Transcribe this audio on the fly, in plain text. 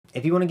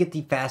If you want to get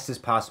the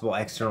fastest possible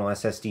external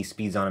SSD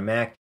speeds on a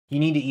Mac, you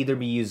need to either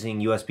be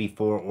using USB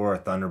 4 or a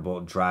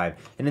Thunderbolt drive.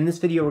 And in this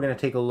video, we're going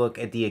to take a look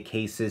at the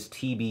ACASIS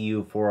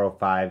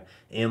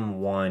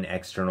TBU405M1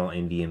 external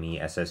NVMe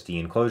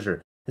SSD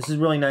enclosure. This is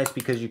really nice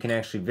because you can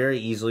actually very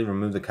easily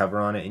remove the cover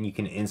on it and you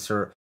can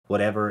insert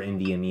whatever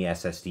NVMe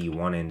SSD you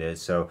want into it.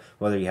 So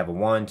whether you have a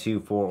 1, 2,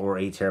 4, or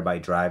 8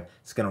 terabyte drive,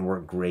 it's going to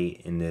work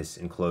great in this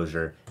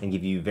enclosure and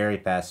give you very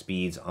fast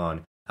speeds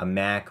on a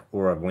Mac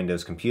or a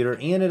Windows computer.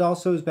 And it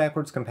also is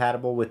backwards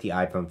compatible with the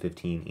iPhone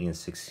 15 and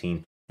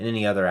 16 and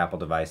any other Apple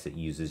device that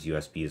uses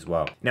USB as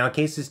well. Now,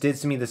 ACASIS did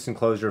send me this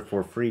enclosure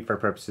for free for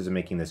purposes of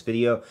making this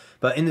video,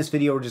 but in this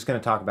video, we're just going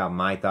to talk about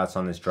my thoughts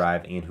on this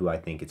drive and who I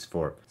think it's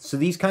for. So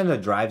these kinds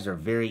of drives are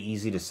very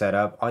easy to set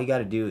up. All you got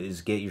to do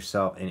is get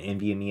yourself an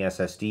NVMe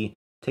SSD,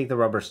 take the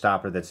rubber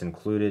stopper that's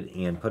included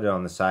and put it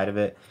on the side of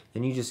it.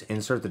 Then you just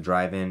insert the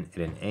drive in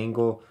at an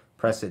angle,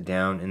 press it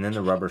down, and then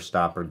the rubber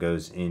stopper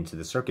goes into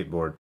the circuit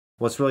board.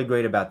 What's really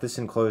great about this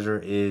enclosure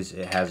is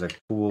it has a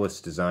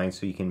coolest design,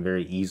 so you can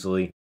very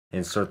easily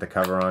insert the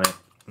cover on it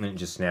and it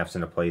just snaps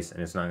into place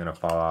and it's not going to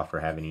fall off or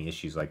have any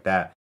issues like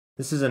that.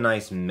 This is a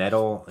nice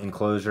metal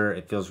enclosure.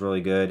 It feels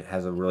really good. It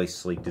has a really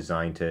sleek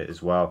design to it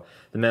as well.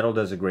 The metal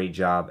does a great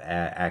job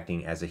at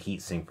acting as a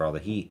heat sink for all the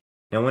heat.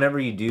 Now, whenever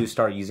you do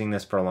start using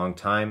this for a long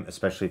time,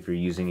 especially if you're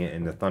using it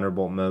in the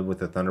Thunderbolt mode with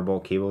the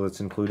Thunderbolt cable that's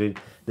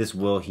included, this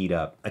will heat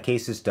up.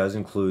 ACASIS does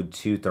include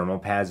 2 thermal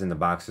pads in the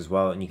box as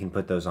well, and you can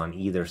put those on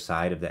either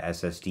side of the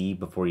SSD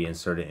before you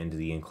insert it into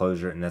the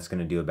enclosure, and that's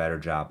going to do a better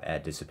job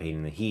at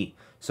dissipating the heat.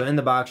 So in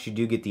the box, you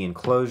do get the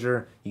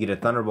enclosure, you get a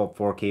Thunderbolt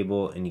 4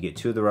 cable, and you get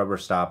 2 of the rubber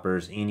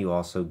stoppers, and you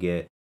also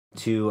get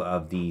 2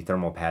 of the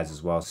thermal pads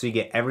as well. So you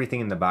get everything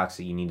in the box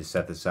that you need to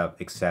set this up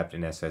except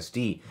an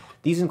SSD.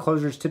 These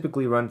enclosures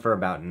typically run for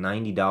about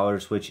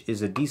 $90, which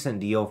is a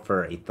decent deal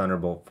for a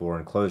Thunderbolt 4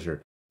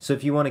 enclosure. So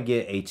if you want to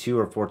get a 2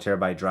 or 4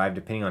 terabyte drive,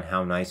 depending on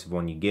how nice of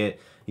one you get,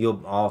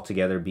 you'll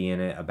altogether be in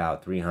it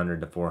about $300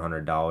 to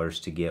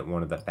 $400 to get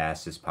one of the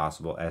fastest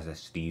possible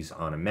SSDs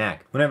on a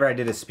Mac. Whenever I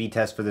did a speed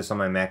test for this on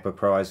my MacBook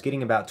Pro, I was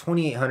getting about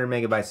 2,800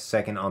 megabytes a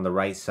second on the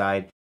write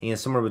side, and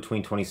somewhere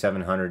between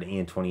 2,700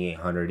 and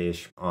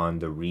 2,800-ish on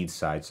the read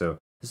side. So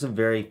this is a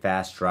very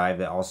fast drive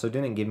that also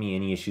didn't give me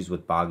any issues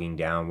with bogging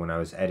down when I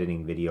was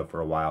editing video for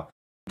a while.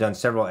 I've done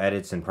several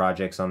edits and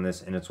projects on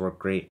this and it's worked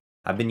great.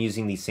 I've been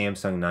using the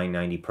Samsung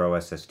 990 Pro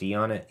SSD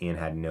on it and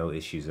had no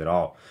issues at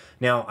all.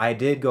 Now, I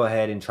did go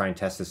ahead and try and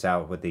test this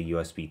out with the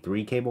USB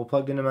 3 cable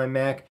plugged into my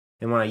Mac.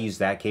 And when I used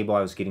that cable,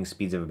 I was getting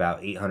speeds of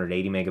about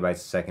 880 megabytes a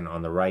second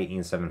on the write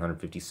and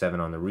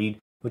 757 on the read,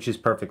 which is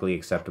perfectly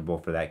acceptable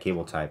for that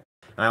cable type.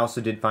 I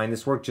also did find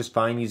this worked just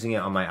fine using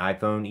it on my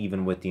iPhone,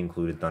 even with the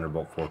included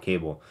Thunderbolt 4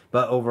 cable.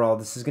 But overall,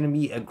 this is going to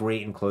be a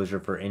great enclosure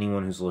for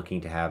anyone who's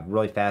looking to have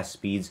really fast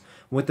speeds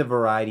with a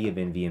variety of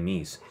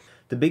NVMe's.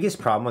 The biggest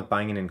problem with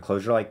buying an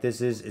enclosure like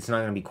this is it's not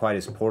going to be quite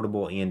as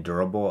portable and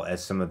durable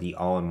as some of the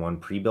all-in-one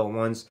pre-built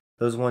ones.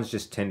 Those ones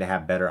just tend to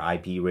have better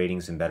IP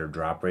ratings and better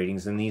drop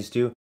ratings than these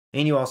do.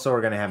 And you also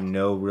are going to have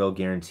no real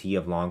guarantee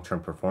of long-term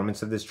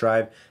performance of this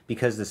drive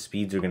because the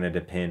speeds are going to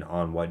depend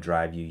on what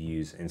drive you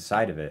use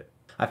inside of it.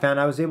 I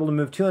found I was able to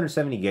move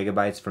 270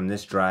 gigabytes from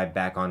this drive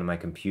back onto my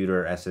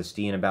computer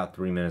SSD in about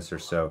 3 minutes or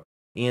so.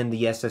 And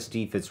the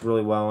SSD fits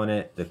really well in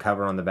it. The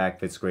cover on the back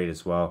fits great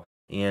as well.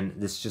 And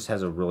this just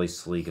has a really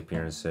sleek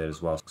appearance to it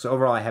as well. So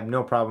overall, I have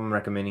no problem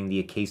recommending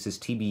the ACASIS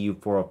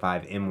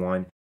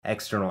TBU405M1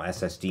 external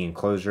SSD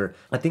enclosure.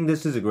 I think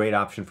this is a great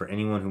option for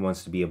anyone who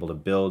wants to be able to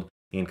build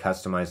and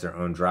customize their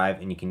own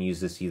drive, and you can use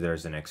this either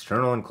as an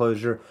external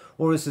enclosure,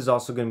 or this is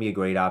also going to be a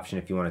great option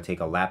if you want to take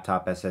a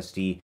laptop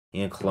SSD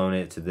and clone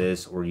it to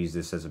this, or use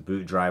this as a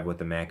boot drive with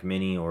a Mac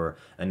Mini or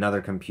another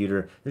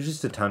computer. There's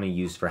just a ton of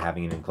use for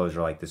having an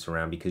enclosure like this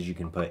around because you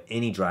can put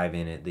any drive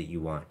in it that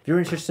you want. If you're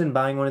interested in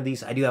buying one of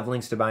these, I do have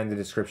links to buy in the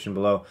description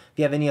below. If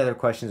you have any other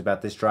questions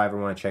about this drive or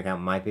want to check out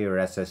my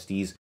favorite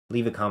SSDs,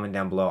 leave a comment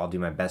down below. I'll do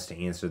my best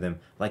to answer them.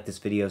 Like this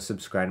video,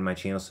 subscribe to my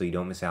channel so you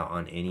don't miss out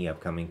on any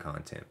upcoming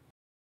content.